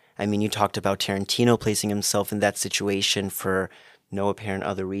set. I mean, you talked about Tarantino placing himself in that situation for no apparent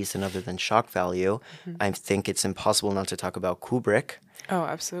other reason other than shock value. I think it's impossible not to talk about Kubrick. Oh,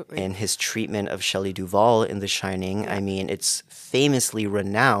 absolutely. And his treatment of Shelley Duvall in The Shining. I mean, it's famously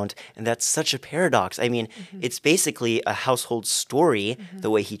renowned, and that's such a paradox. I mean, it's basically a household story, the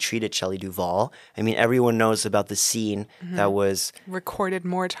way he treated Shelley Duvall. I mean, everyone knows about the scene that was recorded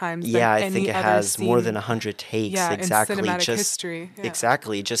more times than I any think it other has scene. more than 100 takes. Yeah, exactly. in cinematic just, history. Yeah.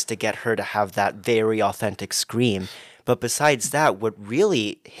 Exactly, just to get her to have that very authentic scream. But besides that, what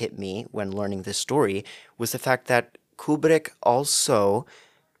really hit me when learning this story was the fact that Kubrick also,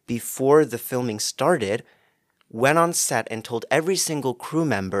 before the filming started, went on set and told every single crew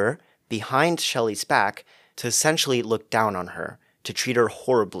member behind Shelley's back to essentially look down on her, to treat her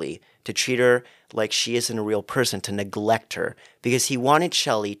horribly, to treat her like she isn't a real person, to neglect her, because he wanted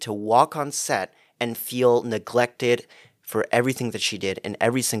Shelley to walk on set and feel neglected for everything that she did in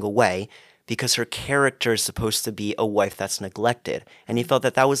every single way, because her character is supposed to be a wife that's neglected. And he felt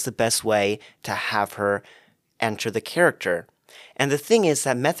that that was the best way to have her enter the character. And the thing is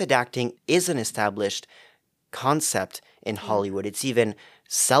that method acting is an established concept in Hollywood. It's even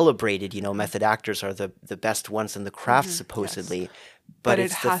celebrated, you know, method actors are the best ones in the craft, supposedly. Yes. But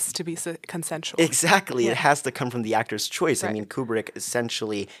it has to be consensual. Exactly. Yeah. It has to come from the actor's choice. Right. I mean, Kubrick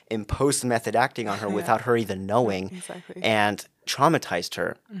essentially imposed method acting on her without her even knowing, Exactly. and traumatized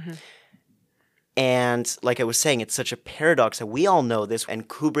her. And like I was saying, it's such a paradox that we all know this, and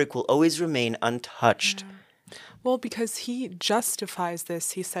Kubrick will always remain untouched. Well, because he justifies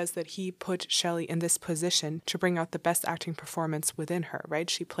this, he says that he put Shelley in this position to bring out the best acting performance within her, right?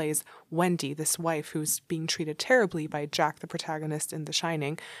 She plays Wendy, this wife who's being treated terribly by Jack, the protagonist in The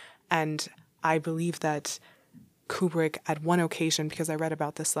Shining. And I believe that Kubrick, at one occasion, because I read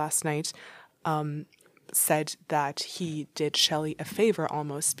about this last night, said that he did Shelley a favor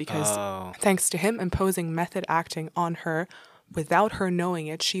almost because thanks to him imposing method acting on her, without her knowing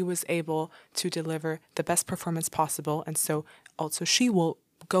it, she was able to deliver the best performance possible. And so also she will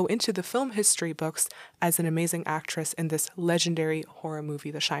go into the film history books as an amazing actress in this legendary horror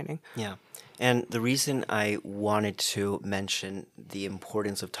movie, The Shining. Yeah. And the reason I wanted to mention the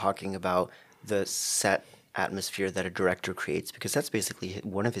importance of talking about the set atmosphere that a director creates, because that's basically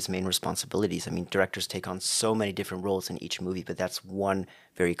one of his main responsibilities. I mean, directors take on so many different roles in each movie, but that's one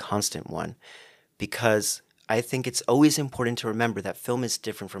very constant one. Because I think it's always important to remember that film is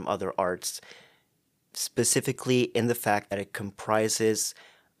different from other arts, specifically in the fact that it comprises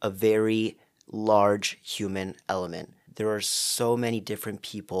a very large human element. There are so many different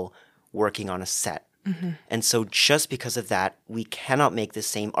people working on a set. And so just because of that, we cannot make the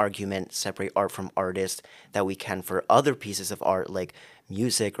same argument, separate art from artist, that we can for other pieces of art like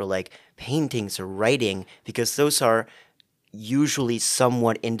music or like paintings or writing, because those are usually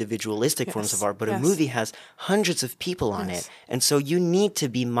somewhat individualistic forms of art, but a movie has hundreds of people on it. And so you need to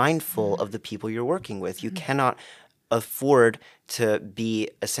be mindful of the people you're working with. You cannot afford to be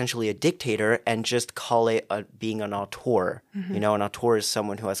essentially a dictator and just call it being an auteur. You know, an auteur is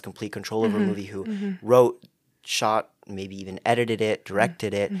someone who has complete control over a movie, who wrote, shot, maybe even edited it,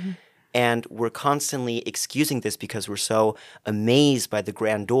 directed it. And we're constantly excusing this because we're so amazed by the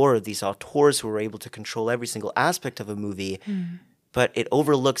grandeur of these auteurs who are able to control every single aspect of a movie. But it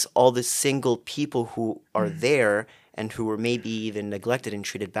overlooks all the single people who are there and who were maybe even neglected and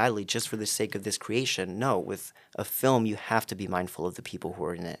treated badly just for the sake of this creation. No, with a film, you have to be mindful of the people who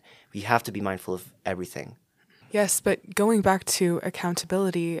are in it. You have to be mindful of everything. Yes, but going back to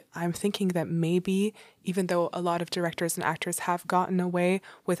accountability, I'm thinking that maybe, even though a lot of directors and actors have gotten away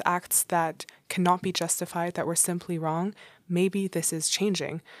with acts that cannot be justified, that were simply wrong, maybe this is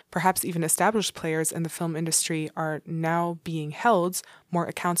changing. Perhaps even established players in the film industry are now being held more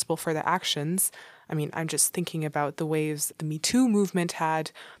accountable for their actions. I mean, I'm just thinking about the waves the Me Too movement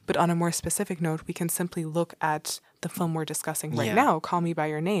had, but on a more specific note, we can simply look at the film we're discussing right now, Call Me By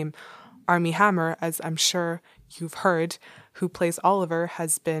Your Name. Armie Hammer, as I'm sure you've heard, who plays Oliver,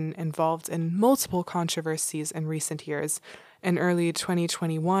 has been involved in multiple controversies in recent years. In early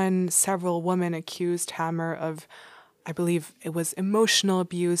 2021, several women accused Hammer of, I believe it was emotional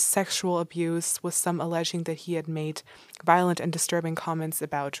abuse, sexual abuse, with some alleging that he had made violent and disturbing comments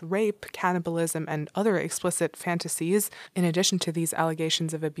about rape, cannibalism, and other explicit fantasies. In addition to these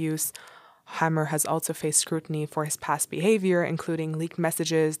allegations of abuse, Hammer has also faced scrutiny for his past behavior, including leaked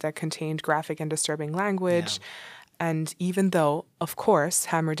messages that contained graphic and disturbing language. And even though, of course,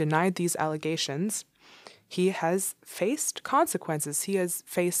 Hammer denied these allegations, he has faced consequences. He has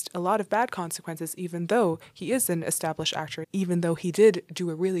faced a lot of bad consequences, even though he is an established actor, even though he did do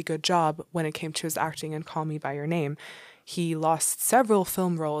a really good job when it came to his acting in Call Me By Your Name. He lost several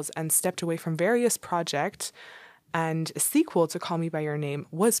film roles and stepped away from various projects, and a sequel to Call Me By Your Name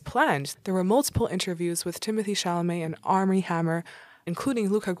was planned. There were multiple interviews with Timothée Chalamet and Armie Hammer, including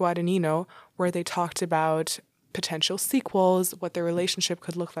Luca Guadagnino, where they talked about potential sequels, what their relationship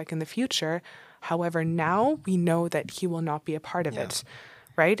could look like in the future. However, now we know that he will not be a part of it,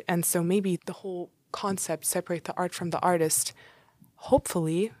 right? And so maybe the whole concept, separate the art from the artist,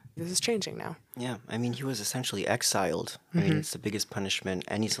 hopefully this is changing now. Yeah, I mean, he was essentially exiled. I mean, it's the biggest punishment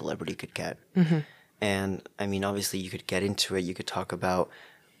any celebrity could get. And, I mean, obviously you could get into it. You could talk about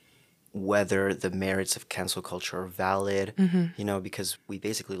whether the merits of cancel culture are valid, you know, because we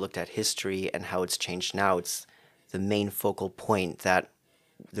basically looked at history and how it's changed now. It's the main focal point that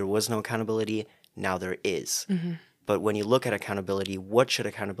there was no accountability, now there is. But when you look at accountability, what should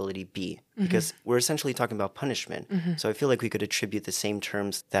accountability be? Because we're essentially talking about punishment. So I feel like we could attribute the same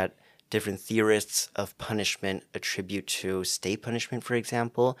terms that different theorists of punishment attribute to state punishment, for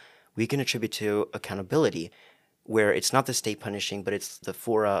example. We can attribute to accountability, where it's not the state punishing, but it's the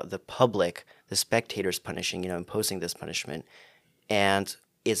fora, the public, the spectators punishing, you know, imposing this punishment. And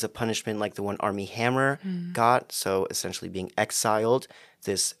is a punishment like the one Armie Hammer got, so essentially being exiled,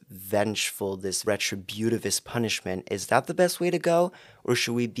 this vengeful, this retributivist punishment, is that the best way to go? Or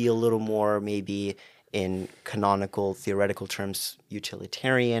should we be a little more, maybe in canonical, theoretical terms,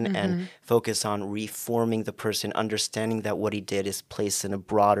 utilitarian, and focus on reforming the person, understanding that what he did is placed in a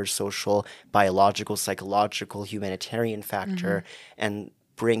broader social, biological, psychological, humanitarian factor, and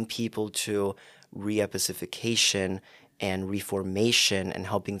bring people to reepicification and reformation and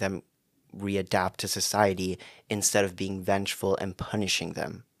helping them readapt to society instead of being vengeful and punishing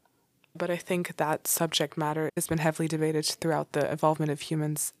them. But I think that subject matter has been heavily debated throughout the evolvement of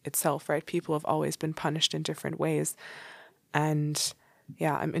humans itself, right? People have always been punished in different ways. And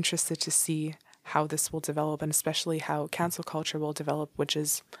yeah, I'm interested to see how this will develop, and especially how cancel culture will develop, which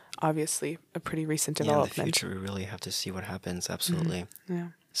is obviously a pretty recent development. Yeah, in the future, we really have to see what happens, absolutely. Yeah.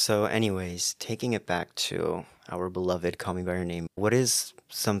 So anyways, taking it back to our beloved Call Me By Your Name, what is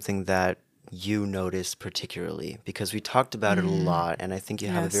something that you noticed particularly? Because we talked about it a lot, and I think you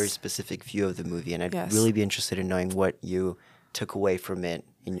have a very specific view of the movie, and I'd really be interested in knowing what you took away from it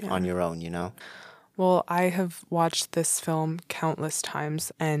on your own, you know? Well, I have watched this film countless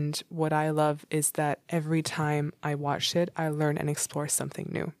times, and what I love is that every time I watch it, I learn and explore something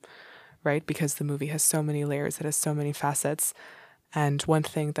new, right? Because the movie has so many layers, it has so many facets. And one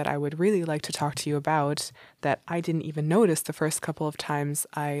thing that I would really like to talk to you about that I didn't even notice the first couple of times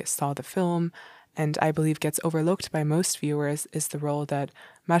I saw the film, and I believe gets overlooked by most viewers, is the role that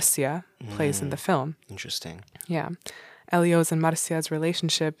Marcia plays in the film. Interesting. Yeah. Elio's and Marcia's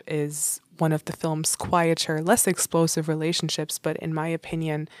relationship is one of the film's quieter, less explosive relationships, but in my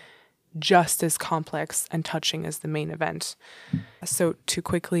opinion, just as complex and touching as the main event. So, to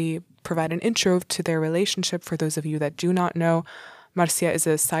quickly provide an intro to their relationship, for those of you that do not know, Marcia is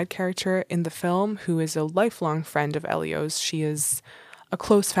a side character in the film who is a lifelong friend of Elio's. She is a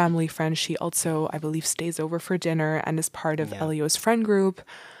close family friend. She also, I believe, stays over for dinner and is part of Elio's friend group.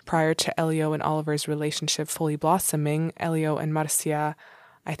 Prior to Elio and Oliver's relationship fully blossoming, Elio and Marcia,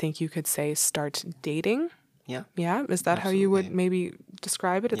 I think you could say, start dating. Yeah. Yeah, is that how you would maybe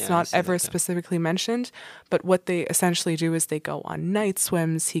describe it? It's Yeah, I not see ever that, yeah. specifically mentioned, but what they essentially do is they go on night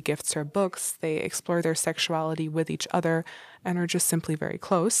swims, he gifts her books, they explore their sexuality with each other, and are just simply very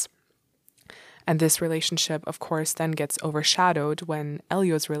close. And this relationship, of course, then gets overshadowed when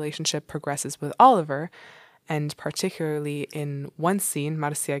Elio's relationship progresses with Oliver. And particularly in one scene,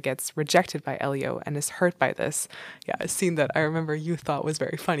 Marcia gets rejected by Elio and is hurt by this. Yeah, a scene that I remember you thought was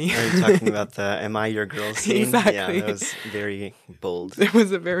very funny. Are you talking about the "Am I your girl" scene? Exactly. Yeah, that was very bold. It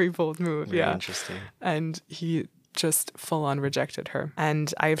was a very bold move, Very yeah. interesting. And he just full on rejected her.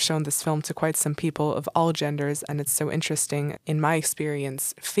 And I have shown this film to quite some people of all genders, and it's so interesting. In my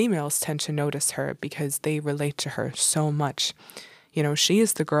experience, females tend to notice her because they relate to her so much. You know, she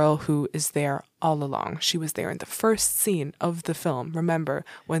is the girl who is there all along. She was there in the first scene of the film. Remember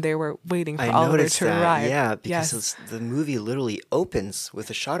when they were waiting for I Oliver noticed to that, arrive? yeah, because Yes, the movie literally opens with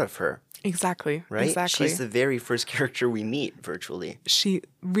a shot of her, exactly. right? Exactly. She's the very first character we meet, virtually. She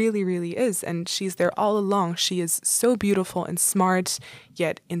really, really is. And she's there all along. She is so beautiful and smart,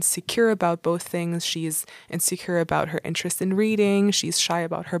 yet insecure about both things. She's insecure about her interest in reading. She's shy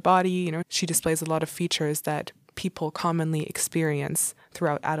about her body. You know, she displays a lot of features that people commonly experience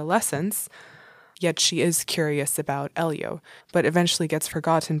throughout adolescence. Yet she is curious about Elio, but eventually gets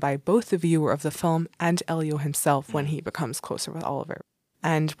forgotten by both the viewer of the film and Elio himself when he becomes closer with Oliver.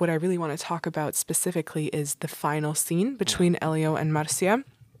 And what I really want to talk about specifically is the final scene between Elio and Marcia.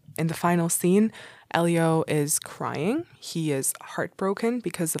 In the final scene, Elio is crying. He is heartbroken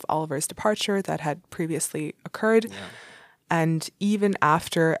because of Oliver's departure that had previously occurred. Yeah. And even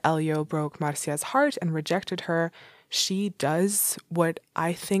after Elio broke Marcia's heart and rejected her, she does what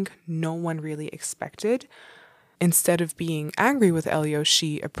I think no one really expected. Instead of being angry with Elio,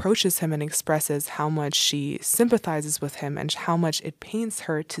 she approaches him and expresses how much she sympathizes with him and how much it pains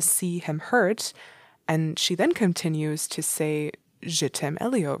her to see him hurt. And she then continues to say, "Je t'aime,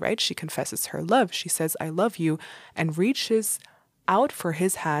 Elio," right? She confesses her love. She says, "I love you," and reaches out for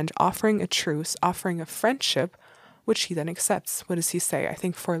his hand, offering a truce, offering a friendship, which he then accepts. What does he say? I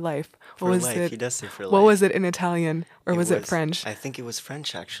think for life. For life, he does say for life. What was it in Italian, or was it French? I think it was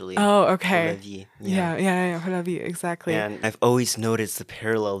French, actually. Oh, okay. For la vie. Yeah, for la vie, exactly. And I've always noticed the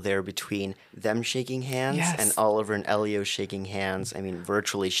parallel there between them shaking hands Yes. and Oliver and Elio shaking hands. I mean,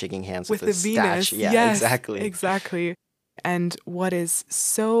 virtually shaking hands With with the a Venus. statue. Yeah, Yes, exactly. Exactly. And what is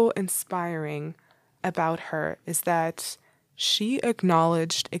so inspiring about her is that she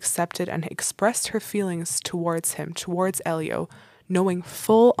acknowledged, accepted, and expressed her feelings towards him, towards Elio, knowing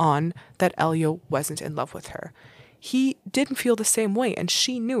full on that Elio wasn't in love with her. He didn't feel the same way, and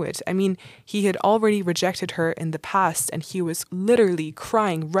she knew it. I mean, he had already rejected her in the past, and he was literally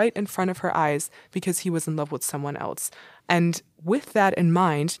crying right in front of her eyes because he was in love with someone else. And with that in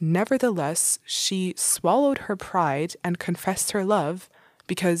mind, nevertheless, she swallowed her pride and confessed her love,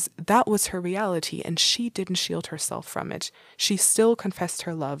 because that was her reality and she didn't shield herself from it. She still confessed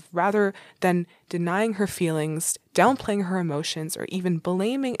her love rather than denying her feelings, downplaying her emotions, or even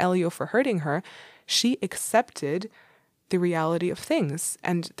blaming Elio for hurting her. She accepted the reality of things.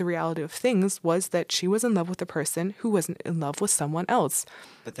 And the reality of things was that she was in love with a person who wasn't in love with someone else.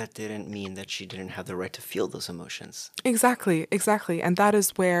 But that didn't mean that she didn't have the right to feel those emotions. Exactly. And that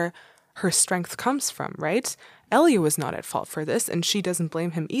is where her strength comes from, right? Elio is not at fault for this, and she doesn't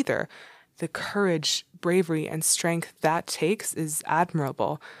blame him either. The courage, bravery, and strength that takes is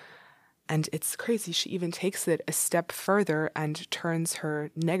admirable. And it's crazy, she even takes it a step further and turns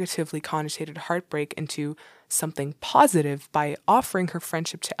her negatively connotated heartbreak into something positive by offering her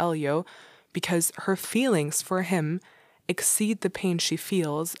friendship to Elio, because her feelings for him exceed the pain she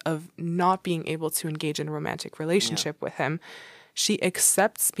feels of not being able to engage in a romantic relationship with him. She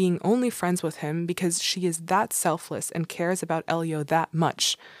accepts being only friends with him because she is that selfless and cares about Elio that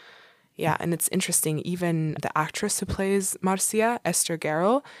much. Yeah, and it's interesting, even the actress who plays Marcia, Esther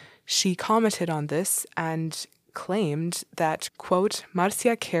Garrel, she commented on this and claimed that, quote,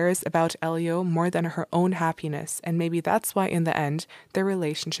 Marcia cares about Elio more than her own happiness, and maybe that's why in the end their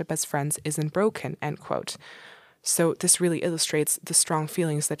relationship as friends isn't broken, end quote. So this really illustrates the strong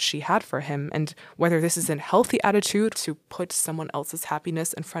feelings that she had for him, and whether this is a healthy attitude to put someone else's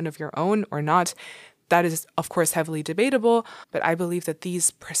happiness in front of your own or not, that is, of course, heavily debatable, but I believe that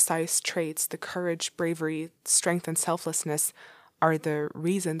these precise traits, the courage, bravery, strength, and selflessness, are the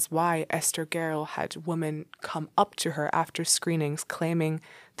reasons why Esther Garrel had women come up to her after screenings claiming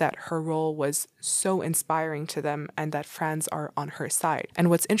that her role was so inspiring to them and that fans are on her side.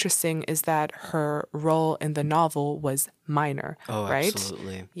 And what's interesting is that her role in the novel was minor, right?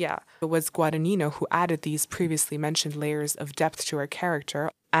 Absolutely. Yeah. It was Guadagnino who added these previously mentioned layers of depth to her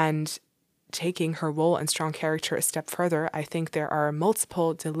character, and taking her role and strong character a step further, I think there are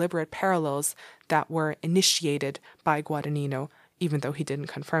multiple deliberate parallels that were initiated by Guadagnino, even though he didn't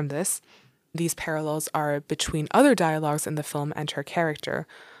confirm this. These parallels are between other dialogues in the film and her character.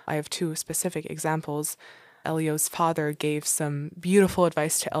 I have two specific examples. Elio's father gave some beautiful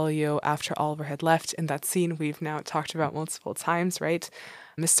advice to Elio after Oliver had left in that scene we've now talked about multiple times, right?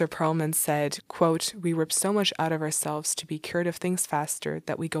 Mr. Perlman said, quote, we rip so much out of ourselves to be cured of things faster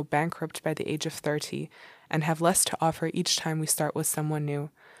that we go bankrupt by the age of 30 and have less to offer each time we start with someone new.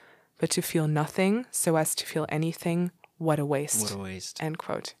 But to feel nothing so as to feel anything, what a waste. What a waste. End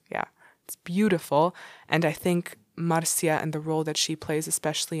quote. Yeah, it's beautiful. And I think Marcia and the role that she plays,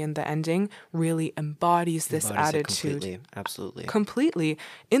 especially in the ending, really embodies this attitude. Completely. Absolutely. Completely.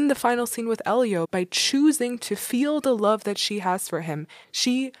 In the final scene with Elio, by choosing to feel the love that she has for him,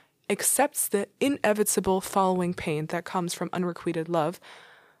 she accepts the inevitable following pain that comes from unrequited love,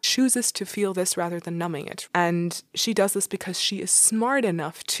 chooses to feel this rather than numbing it. And she does this because she is smart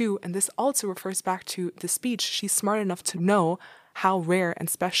enough to, and this also refers back to the speech, she's smart enough to know how rare and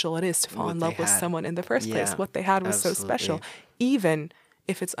special it is to fall in love with someone in the first place. What they had was so special, even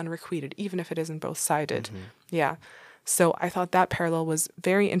if it's unrequited, even if it isn't both-sided. Yeah. So I thought that parallel was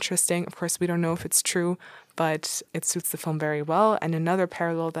very interesting. Of course, we don't know if it's true, but it suits the film very well. And another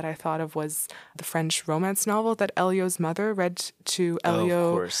parallel that I thought of was the French romance novel that Elio's mother read to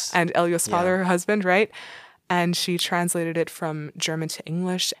Elio and Elio's father, her husband, right? And she translated it from German to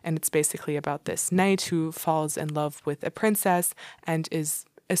English. And it's basically about this knight who falls in love with a princess and is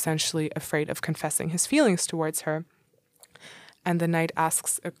essentially afraid of confessing his feelings towards her. And the knight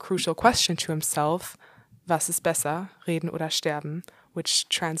asks a crucial question to himself, was ist besser, reden oder sterben, which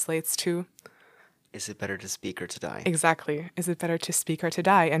translates to, is it better to speak or to die? Exactly. Is it better to speak or to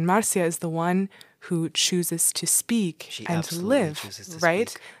die? And Marcia is the one who chooses to speak and live,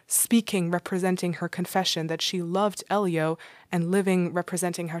 right? Speaking, representing her confession that she loved Elio, and living,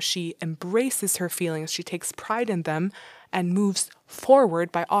 representing how she embraces her feelings. She takes pride in them and moves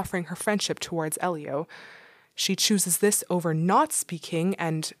forward by offering her friendship towards Elio. She chooses this over not speaking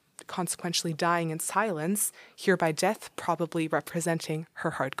and consequentially dying in silence, here by death probably representing her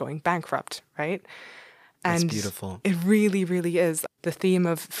heart going bankrupt, right? And that's beautiful. It really, really is. The theme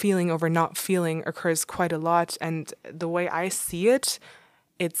of feeling over not feeling occurs quite a lot, and the way I see it,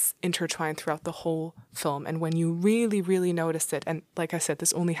 it's intertwined throughout the whole film. And when you really, really notice it, and like I said,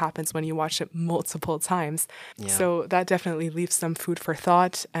 this only happens when you watch it multiple times. So that definitely leaves some food for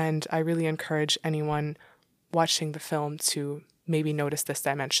thought, and I really encourage anyone watching the film to maybe notice this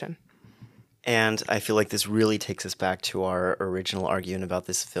dimension. And I feel like this really takes us back to our original argument about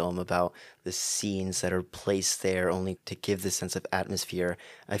this film, about the scenes that are placed there only to give this sense of atmosphere.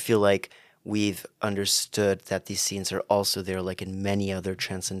 I feel like we've understood that these scenes are also there, like in many other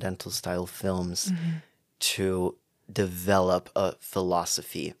transcendental style films, to develop a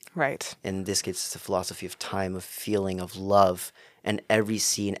philosophy. Right. In this case, it's the philosophy of time, of feeling, of love. And every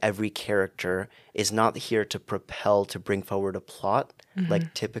scene, every character is not here to propel, to bring forward a plot,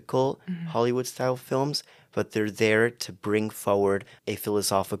 like typical Hollywood-style films, but they're there to bring forward a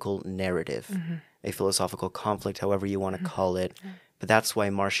philosophical narrative, a philosophical conflict, however you want to call it. But that's why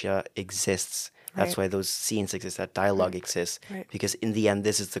Marcia exists. That's why those scenes exist, that dialogue exists. Because in the end,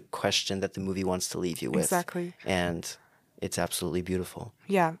 this is the question that the movie wants to leave you with. Exactly. And it's absolutely beautiful.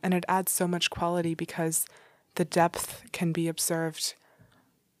 Yeah, and it adds so much quality because the depth can be observed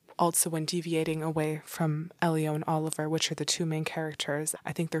also when deviating away from Elio and Oliver, which are the two main characters.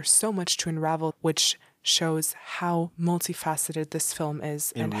 I think there's so much to unravel, which shows how multifaceted this film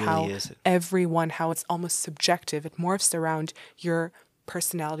is, and really how everyone, how it's almost subjective. It morphs around your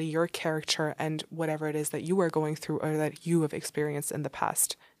personality, your character, and whatever it is that you are going through or that you have experienced in the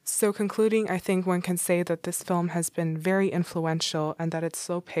past. So concluding, I think one can say that this film has been very influential and that its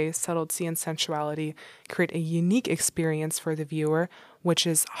slow pace, subtlety, and sensuality create a unique experience for the viewer, which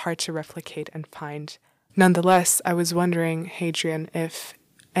is hard to replicate and find. Nonetheless, I was wondering, Hadrian, if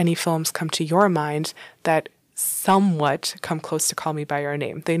any films come to your mind that somewhat come close to Call Me By Your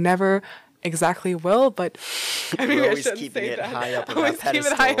Name. They never exactly will, but I mean, We're I always shouldn't keeping say it that. high up on Always that keep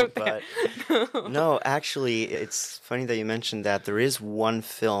it high pedestal. up there. But no, actually, it's funny that you mentioned that. There is one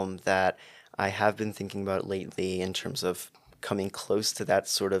film that I have been thinking about lately in terms of coming close to that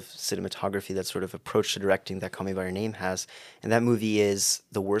sort of cinematography, that sort of approach to directing that Call Me By Your Name has. And that movie is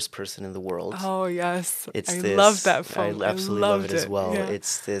The Worst Person in the World. Oh, yes. It's I this, love that film. I absolutely love it as well. Yeah.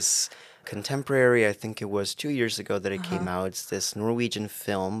 It's this contemporary, I think it was 2 years ago that it came out. It's this Norwegian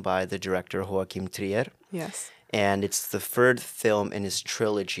film by the director Joachim Trier. Yes. And it's the third film in his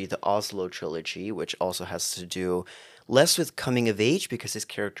trilogy, the Oslo trilogy, which also has to do less with coming of age because his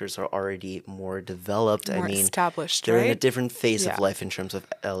characters are already more developed. More I mean, established, they're in a right? different phase Yeah. of life in terms of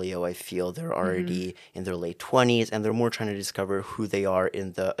Elio, I feel. They're already in their late 20s and they're more trying to discover who they are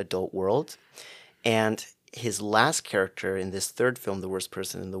in the adult world. And his last character in this third film, The Worst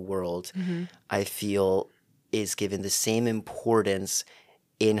Person in the World, I feel is given the same importance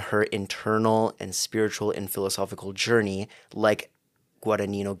in her internal and spiritual and philosophical journey like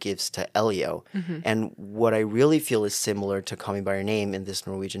Guadagnino gives to Elio. And what I really feel is similar to Call Me By Your Name in this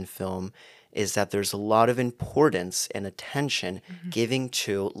Norwegian film is that there's a lot of importance and attention giving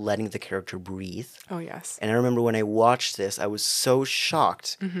to letting the character breathe. Oh, yes. And I remember when I watched this, I was so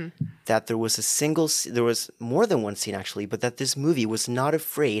shocked that there was there was more than one scene actually, but that this movie was not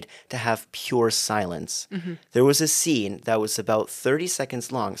afraid to have pure silence. There was a scene that was about 30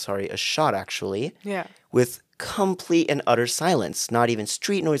 seconds long, a shot actually, Yeah. with complete and utter silence, not even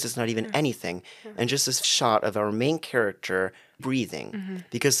street noises, not even anything, and just this shot of our main character breathing.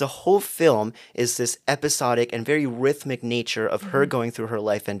 Because the whole film is this episodic and very rhythmic nature of her going through her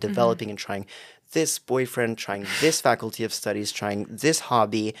life and developing and trying this boyfriend, trying this faculty of studies, trying this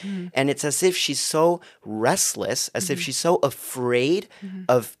hobby. And it's as if she's so restless, as if she's so afraid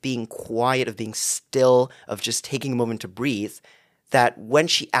of being quiet, of being still, of just taking a moment to breathe, that when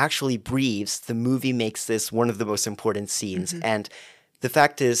she actually breathes, the movie makes this one of the most important scenes. And the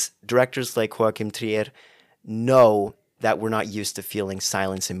fact is, directors like Joachim Trier know that we're not used to feeling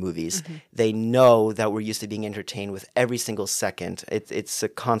silence in movies. They know that we're used to being entertained with every single second. It's a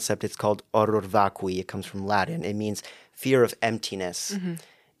concept, it's called horror vacui. It comes from Latin. It means fear of emptiness.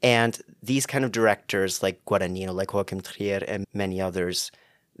 And these kind of directors like Guadagnino, like Joachim Trier, and many others,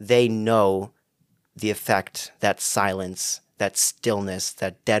 they know the effect that silence, that stillness,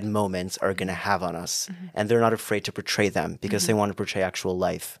 that dead moments are going to have on us. And they're not afraid to portray them because they want to portray actual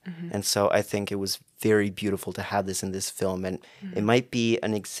life. And so I think it was very beautiful to have this in this film. And it might be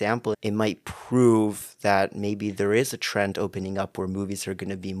an example. It might prove that maybe there is a trend opening up where movies are going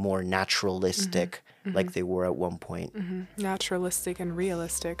to be more naturalistic like they were at one point. Naturalistic and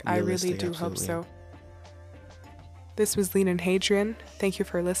realistic. I really Realistic, do hope absolutely. so. This was Lean and Hadrian. Thank you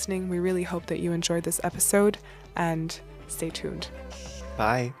for listening. We really hope that you enjoyed this episode and stay tuned.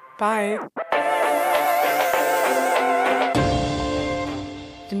 Bye. Bye.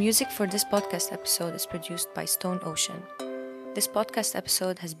 The music for this podcast episode is produced by Stone Ocean. This podcast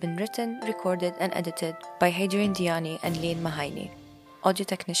episode has been written, recorded, and edited by Hadrian Diani and Lean Mahaini. Audio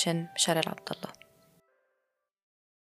technician Sharal Abdullah.